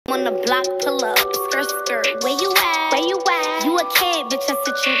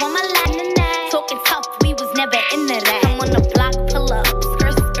put you on my lap tonight. Talking tough, we was never into that. I'm on the block, pull up,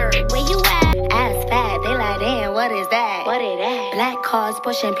 skirt, skirt, where you at? Ass fat, they like, damn, what is that? What is that? Black cars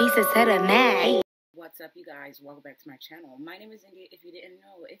pushing pieces to the mat. What's up, you guys? Welcome back to my channel. My name is India. If you didn't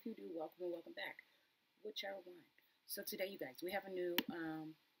know, if you do, welcome and welcome back. Whichever one. So today, you guys, we have a new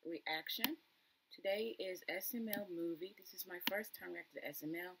reaction. Today is SML movie. This is my first time reacting to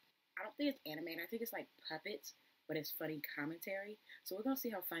SML. I don't think it's animated. I think it's like puppets, but it's funny commentary. So we're gonna see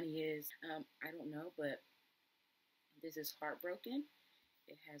how funny he is. I don't know, but this is Heartbroken.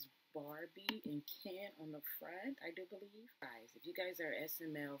 It has Barbie and Ken on the front, I do believe. Guys, if you guys are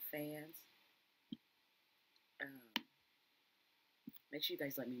SML fans, make sure you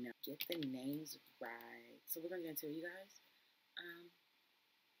guys let me know. Get the names right. So we're gonna get into it, you guys.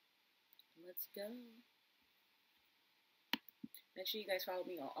 Let's go. Make sure you guys follow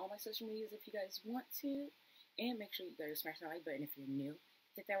me on all my social medias if you guys want to. And make sure you guys smash the like button if you're new.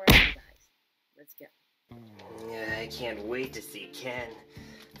 Hit that right now, you guys. Let's go. I can't wait to see Ken.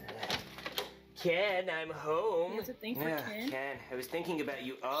 Ken, I'm home. Here's a thing for Ken. Ken, I was thinking about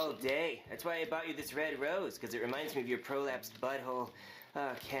you all day. That's why I bought you this red rose, because it reminds me of your prolapsed butthole.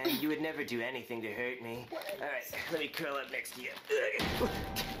 Oh, Ken, you would never do anything to hurt me. All right, let me curl up next to you.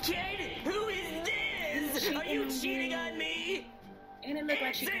 Ken, who is this? Are you cheating on me? And it looked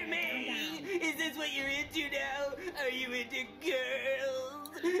like she Answer me! Is this what you're into now? Are you into girls?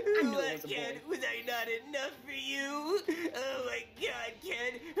 I knew it was a Ken, boy. was I not enough for you? Oh my God,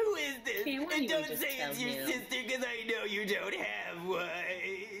 Ken, who is this? Ken, why And you don't just say it's tell your him? sister, because I know you don't have one.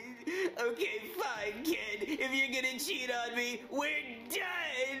 Okay, fine, Ken. If you're gonna cheat on me, we're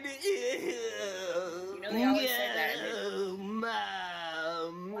done. You know they always say that. Oh, Mom.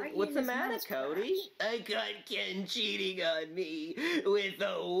 What's the matter, Cody? I caught Ken cheating on me with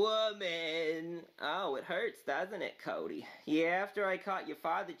a woman. Oh, it hurts, doesn't it, Cody? Yeah, after I caught your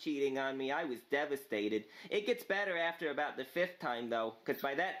father cheating on me, I was devastated. It gets better after about the 5th time, though, because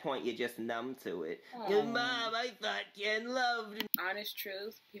by that point, you're just numb to it. Mom, I thought Ken loved Honest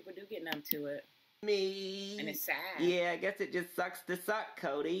truth, people do get numb to it. me. And it's sad. Yeah, I guess it just sucks to suck,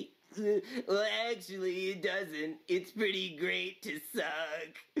 Cody. Well, actually, it doesn't. It's pretty great to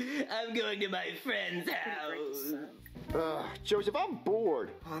suck. I'm going to my friend's house. Joseph, I'm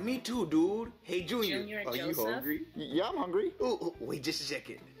bored. Me too, dude. Hey, Junior. Junior and Are Joseph? you hungry? Yeah, I'm hungry. Oh, wait just a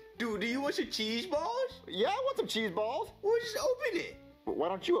second. Dude, do you want some cheese balls? Yeah, I want some cheese balls. Well, just open it. But why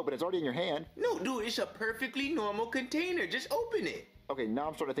don't you open it? It's already in your hand. No, dude, it's a perfectly normal container. Just open it. Okay, now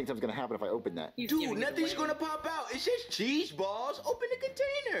I'm starting to think something's gonna happen if I open that. He's Dude, giving it nothing's away. gonna pop out. It's just cheese balls. Open the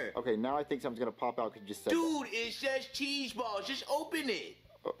container. Okay, now I think something's gonna pop out because you just said Dude, it's just cheese balls. Just open it.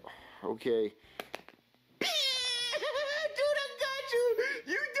 that. Okay. Dude, I got you.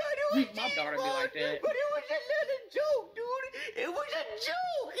 You thought it was My cheese daughter be balls, like that. but it was another joke, dude. It was a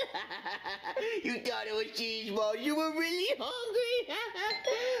joke. You thought it was cheese balls. You were really hungry.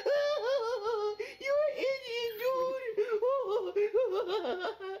 You're idiot, dude.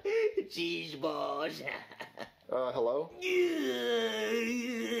 Cheese balls. Hello?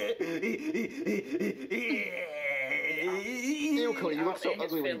 Ew, Cody, you look so His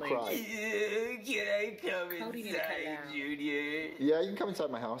ugly when you feelings. cry. Can I come Cody need to cut it inside, out. Junior? Yeah, you can come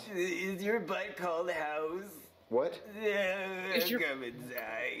inside my house. Is your butt called house? What? Is your- Come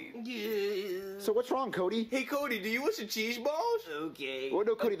inside. So what's wrong, Cody? Hey, Cody, do you want some cheese balls? Okay. Well,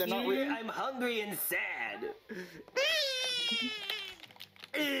 no, Cody, they're not Okay, real. I'm hungry and sad.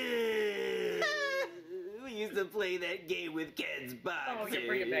 We used to play that game with Ken's box. Oh, you're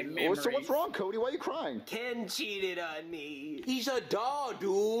bringing back Well, memories. so what's wrong, Cody? Why are you crying? Ken cheated on me. He's a doll,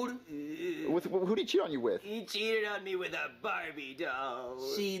 dude. Who did he cheat on you with? He cheated on me with a Barbie doll.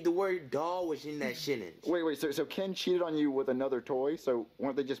 See, the word doll was in that sentence. Wait, so Ken cheated on you with another toy? So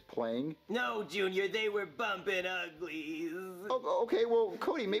weren't they just playing? No, Junior, they were bumping uglies. Oh, okay, well,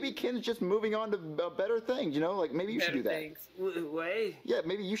 Cody, maybe Ken's just moving on to better things, you know? Like, maybe you should do that. Things. What? Yeah,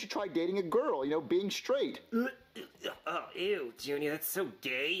 maybe you should try dating a girl, you know, being straight. Oh, ew, Junior, that's so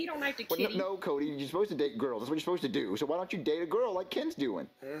gay. You don't like the Well, kitty. no, Cody, you're supposed to date girls. That's what you're supposed to do. So why don't you date a girl like Ken's doing?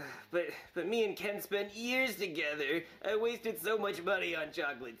 But me and Ken spent years together. I wasted so much money on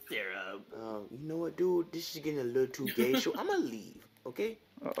chocolate syrup. You know what, dude? This is getting a little too gay, so I'm gonna leave, okay?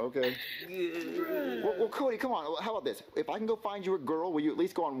 Okay. Well, Cody, come on. How about this? If I can go find you a girl, will you at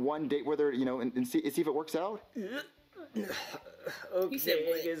least go on one date with her, you know, and see if it works out? Okay, said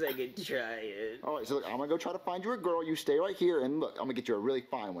I what? guess I could try it. All right, so look, I'm gonna go try to find you a girl. You stay right here, and look, I'm gonna get you a really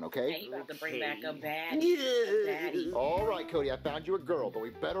fine one, okay? Hey, you have to bring back a Okay. baddie. A baddie. All right, Cody, I found you a girl, but we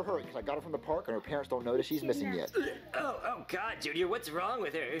better hurry because I got her from the park, and her parents don't notice she's missing yet. Oh God, Junior, what's wrong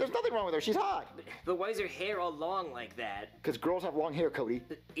with her? There's nothing wrong with her. She's hot. But why is her hair all long like that? Because girls have long hair, Cody.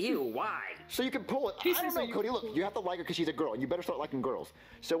 Ew, why? So you can pull it. I don't know, Cody. Look, you have to like her because she's a girl, and you better start liking girls.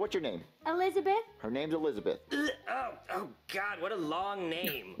 So what's your name? Elizabeth? Her name's Elizabeth. Oh God, what a long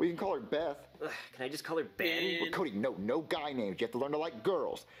name. We can call her Beth. Can I just call her Ben? Well, Cody, no guy names. You have to learn to like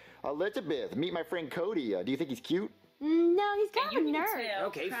girls. Elizabeth, meet my friend Cody. Do you think he's cute? No, he's kind of a nerd. tell.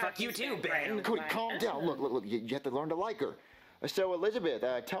 Okay, fuck you too, Ben. Cody, calm down. Look. You have to learn to like her. So, Elizabeth,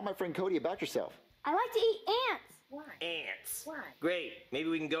 tell my friend Cody about yourself. I like to eat ants. Why? Ants. Why? Great. Maybe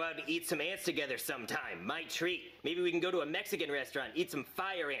we can go out and eat some ants together sometime. My treat. Maybe we can go to a Mexican restaurant, eat some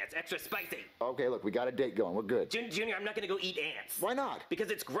fire ants, extra spicy. Okay, look, we got a date going. We're good. Junior, I'm not gonna go eat ants. Why not?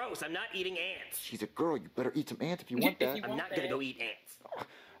 Because it's gross. I'm not eating ants. She's a girl. You better eat some ants if you want that. I'm not gonna go eat ants.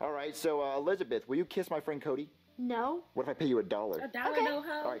 All right, so, Elizabeth, will you kiss my friend Cody? No. What if I pay you $1? A dollar, Okay. no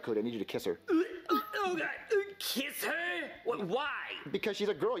hoe. All right, Cody, I need you to kiss her. Oh God, kiss her? Why? Because she's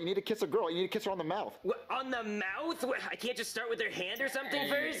a girl. You need to kiss a girl. You need to kiss her on the mouth. What, on the mouth? What, I can't just start with her hand or something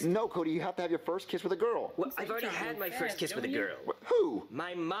first? No, Cody, you have to have your first kiss with a girl. Well, I've already had my first kiss with a girl. Who?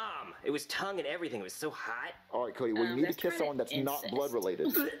 My mom. It was tongue and everything. It was so hot. All right, Cody, well, you need to That's kiss kinda someone that's not incest. blood related.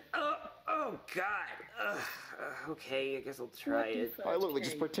 Oh God. Okay, I guess I'll try it. All right, look,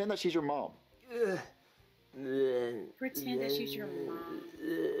 just pretend that she's your mom. Pretend that she's your mom.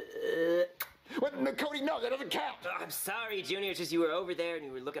 What? No, Cody, no, that doesn't count. I'm sorry, Junior. It's just you were over there and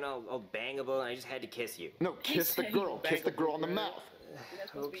you were looking all bangable, and I just had to kiss you. No, kiss the said girl. you Kiss the girl on the bangable, mouth.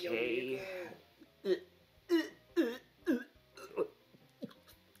 That's supposed to be your Okay. nigga.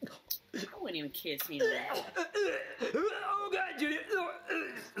 I wouldn't even kiss him. Oh God, Junior.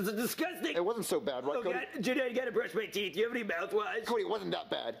 It's disgusting. It wasn't so bad, right, Oh Cody? God, Junior, I gotta brush my teeth. Do you have any mouthwash? Cody, it wasn't that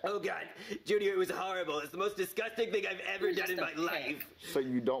bad. Oh God, Junior, it was horrible. It's the most disgusting thing I've ever done in my life. So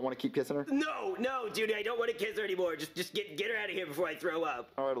you don't want to keep kissing her? No, Junior, I don't want to kiss her anymore. Just get her out of here before I throw up.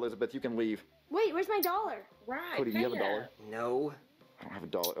 All right, Elizabeth, you can leave. Wait, where's my dollar? Right. Cody, do you have pay $1? her. No. I don't have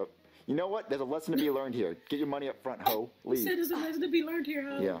 $1. Oh, you know what? There's a lesson to be learned here. Get your money up front, ho. You Leave. said there's a lesson to be learned here,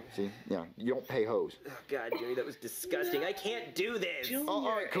 huh? Yeah, see? Yeah, you don't pay hoes. Oh God, Junior, that was disgusting. I can't do this. Junior, Oh,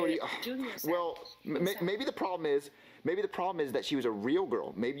 all right, Cody. Junior said- Well, maybe the problem is that she was a real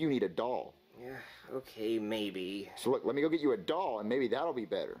girl. Maybe you need a doll. Yeah, okay, maybe. So look, let me go get you a doll, and maybe that'll be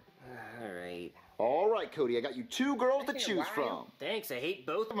better. All right. All right, Cody, I got you 2 girls to Okay, choose wow. from. Thanks, I hate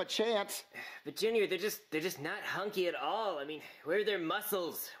both. Give them a chance. But Junior, they're just not hunky at all. I mean, where are their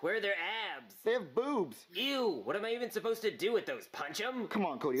muscles? Where are their abs? They have boobs. Ew, what am I even supposed to do with those? Punch them? Come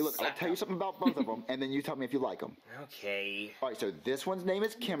on, Cody. Look, I'll tell you something about both of them, and then you tell me if you like them. Okay. All right, so this one's name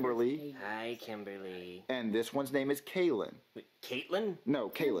is Kimberly, Hi, Kimberly. and this one's name is Kaylin. Wait, Caitlin? No,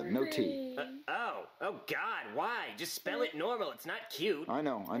 Kaylin, no T. Oh God, why? Just spell it normal. It's not cute. I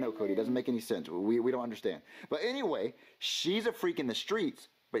know, Cody. It doesn't make any sense. We don't understand. But anyway, she's a freak in the streets,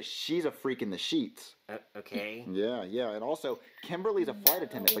 but she's a freak in the sheets. Okay. Yeah, and also, Kimberly's a flight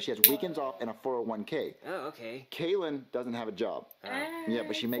attendant, but she has weekends off and a 401k. Oh, okay. Kaylin doesn't have a job. Yeah,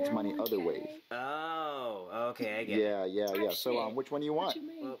 but she makes money other ways. Oh, okay, I get it. Yeah. So, which one do you want?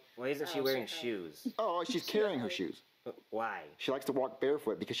 Well, why isn't she wearing shoes? Oh, she's carrying her shoes. Why? She likes to walk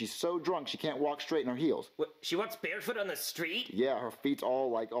barefoot because she's so drunk she can't walk straight in her heels. What, she walks barefoot on the street? Yeah, her feet's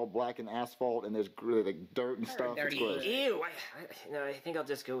all black and asphalt, and there's like dirt and stuff. It's dirty. gross. Ew, no, I think I'll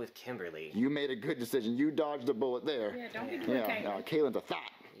just go with Kimberly. You made a good decision. You dodged a bullet there. Yeah, don't be doing Yeah, Kaylin's a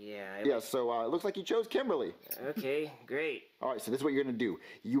thought. Yeah. Yeah, so it looks like you chose Kimberly. Okay, great. All right, so this is what you're gonna do.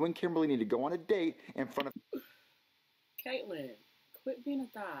 You and Kimberly need to go on a date in front of Caitlin, quit being a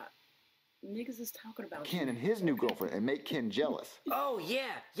thought. Niggas is talking about Ken you. and his new girlfriend and make Ken jealous. Oh, yeah,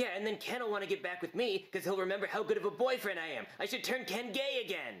 and then Ken will want to get back with me because he'll remember how good of a boyfriend I am. I should turn Ken gay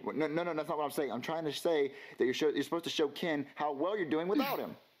again. No, that's not what I'm saying. I'm trying to say that you're supposed to show Ken how well you're doing without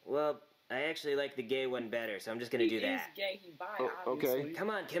him. Well, I actually like the gay one better, so I'm just gonna do He is that. gay, he bi, Oh, okay. obviously. Come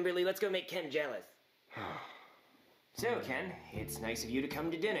on, Kimberly, let's go make Ken jealous. So, Ken, it's nice of you to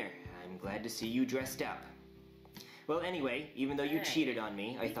come to dinner. I'm glad to see you dressed up. Well, anyway, even though you cheated on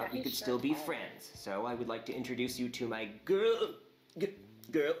me, I thought we could still be friends. So I would like to introduce you to my girlfriend.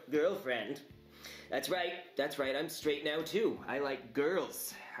 That's right, I'm straight now too. I like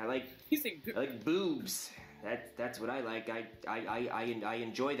girls. He said I like boobs. That's what I like. I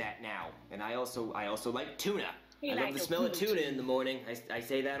enjoy that now. And I also like tuna. He I love like the a smell of boob tuna too. in the morning. I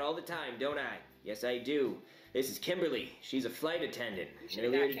say that all the time, don't I? Yes, I do. This is Kimberly. She's a flight attendant. should've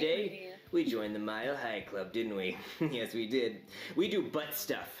Earlier got today, Caitlin We joined the Mile High Club, didn't we? Yes, we did. We do butt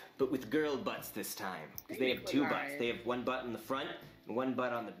stuff, but with girl butts this time. Because they have two butts. They have one butt in the front and one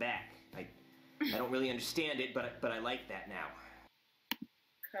butt on the back. I don't really understand it, but I like that now.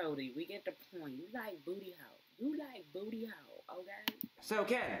 Cody, we get the point. You like booty hole. You like booty hole, okay? So,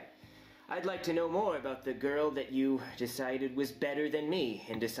 Ken, I'd like to know more about the girl that you decided was better than me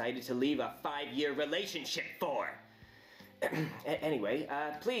and decided to leave a 5-year relationship for. Anyway,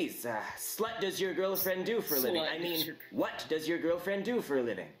 please, slut does your girlfriend do for a living? I mean, what does your girlfriend do for a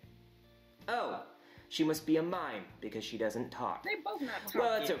living? Oh, she must be a mime because she doesn't talk. They both not talking.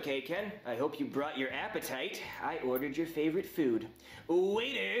 Well, that's okay, Ken. I hope you brought your appetite. I ordered your favorite food.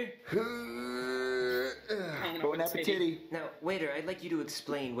 Waiter! Bon appetit. Now, waiter, I'd like you to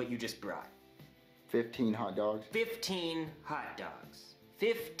explain what you just brought. 15 hot dogs. 15 hot dogs.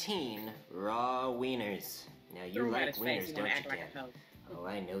 15 raw wieners. Now, you like wieners, don't you, Ken? Oh,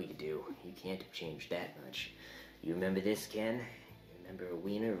 I know you do. You can't have changed that much. You remember this, Ken? You remember a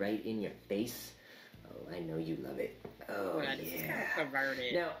wiener right in your face? Oh, I know you love it. Oh, well, this is kind of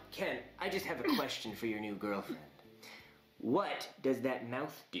perverted. Now, Ken, I just have a question for your new girlfriend. What does that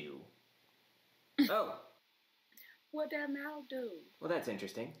mouth do? Oh. What that mouth do? Well, that's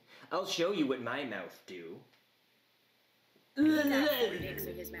interesting. I'll show you what my mouth do. He got 4 dicks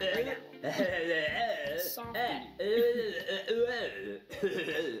in his mouth right now. Softy.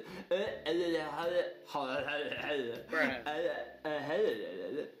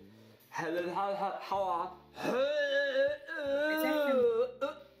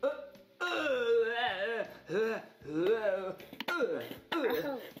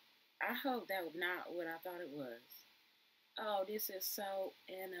 I hope that was not what I thought it was. Oh, this is so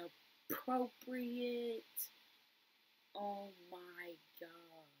inappropriate. Oh my God.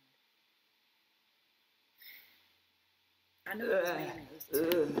 I knew it was mayonnaise.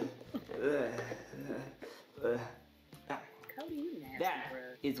 Cody, you nasty, That bro.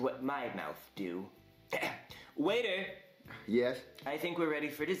 is what my mouth do. Waiter, Yes. I think we're ready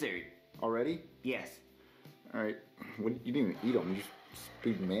for dessert. Already? Yes. All right. What, you didn't even eat them. You just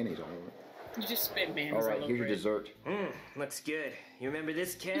spewed mayonnaise all over it. You just spit mayonnaise All right, all here's over your it. dessert. Looks good. You remember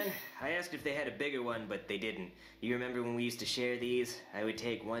this, Ken? I asked if they had a bigger one, but they didn't. You remember when we used to share these? I would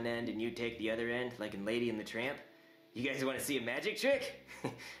take one end and you'd take the other end, like in Lady and the Tramp? You guys want to see a magic trick?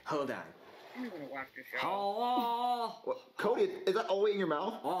 Hold on. I'm gonna watch this show. Oh, Cody, is that all the way in your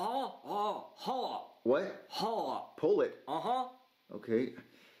mouth? What? Pull it. Okay.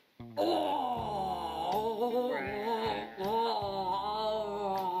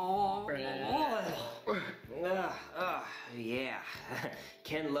 Yeah.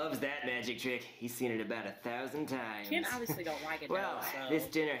 Ken loves that magic trick. He's seen it about 1,000 times. Ken obviously don't like it Well, though, so. this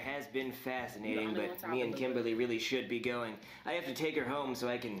dinner has been fascinating, The only but one me and talking Kimberly really should be going. I have to take her home so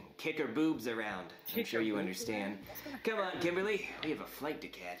I can kick her boobs around. I'm Kick sure her you boobs understand. around? What's gonna Come on, Kimberly. We have a flight to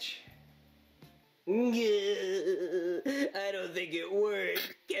catch. I don't think it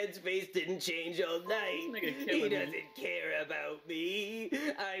worked. Ken's face didn't change all night. This nigga He killing me. doesn't care about me.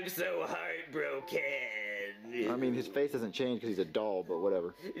 I'm so heartbroken. I mean, his face doesn't change because he's a doll, but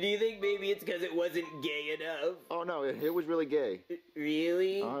whatever. Do you think maybe it's because it wasn't gay enough? Oh, no, it was really gay.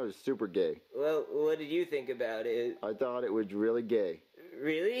 Really? Oh, it was super gay. Well, what did you think about it? I thought it was really gay.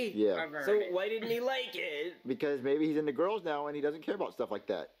 Really? Yeah. So why didn't he like it? Because maybe he's into girls now and he doesn't care about stuff like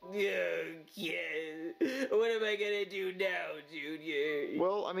that. Ken, what am I gonna do now, Junior?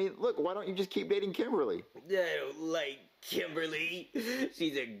 Well, I mean, look, why don't you just keep dating Kimberly? I don't like Kimberly.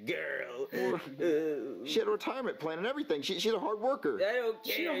 She's a girl. She had a retirement plan and everything. She's a hard worker. I don't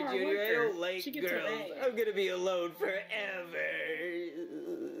She a care, hard Junior. I worker. don't like She gets her girls. way. I'm gonna be alone forever.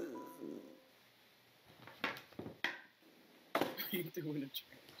 You doing the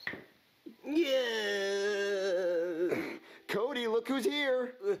trash. Yeah. Cody, look who's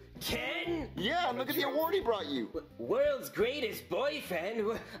here. Ken? Yeah, and look at the award he brought you. World's greatest boyfriend?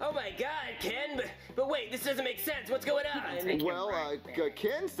 Oh my God, Ken! But wait, this doesn't make sense. What's going on? Take Well, him right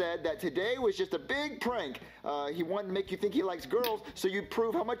Ken said that today was just a big prank. He wanted to make you think he likes girls so you'd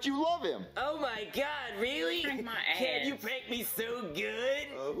prove how much you love him. Oh my God, really? Prank my Ken, you ass. pranked me so good.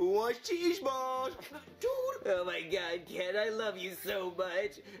 Who wants cheese balls? Dude. Oh my God, Ken, I love you so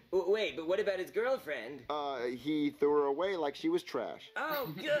much. Wait, but what about his girlfriend? He threw her away like she was trash. Oh,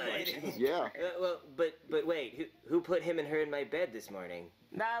 good. Yeah. But wait, who put him and her in my bed this morning?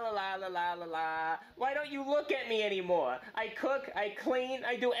 La la la la la la la. Why don't you look at me anymore? I cook, I clean,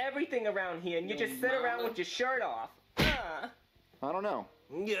 I do everything around here, and you just sit around with your shirt off. I don't know.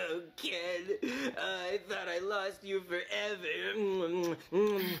 Oh, Ken, I thought I lost you forever.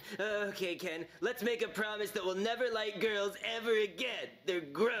 Okay, Ken, let's make a promise that we'll never like girls ever again. They're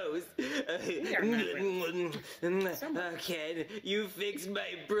gross. Ken, you fixed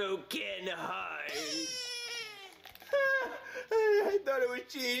my broken heart. I thought it was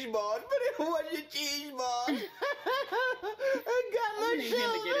cheese balls, but it wasn't cheese balls. I got We need him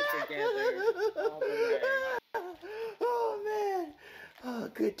to get it together. All the way. Oh, man. Oh,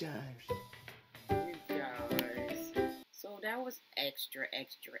 good times. You guys. So that was extra.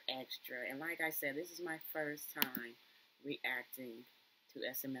 And like I said, this is my first time reacting to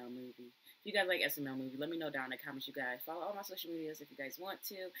SML movie. If you guys like SML movie, let me know down in the comments, you guys. Follow all my social medias if you guys want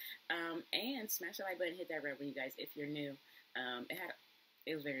to. And smash the like button, hit that red button, you guys, if you're new.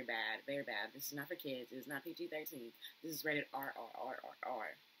 It was very bad, very bad. This is not for kids. It is not PG-13. This is rated R.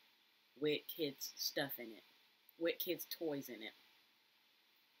 With kids stuff in it. With kids toys in it.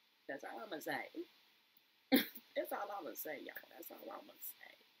 That's all I'm gonna say. That's all I'm gonna say, y'all. That's all I'm gonna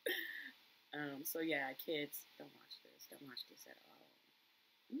say. So yeah, kids, don't watch this. Don't watch this at all.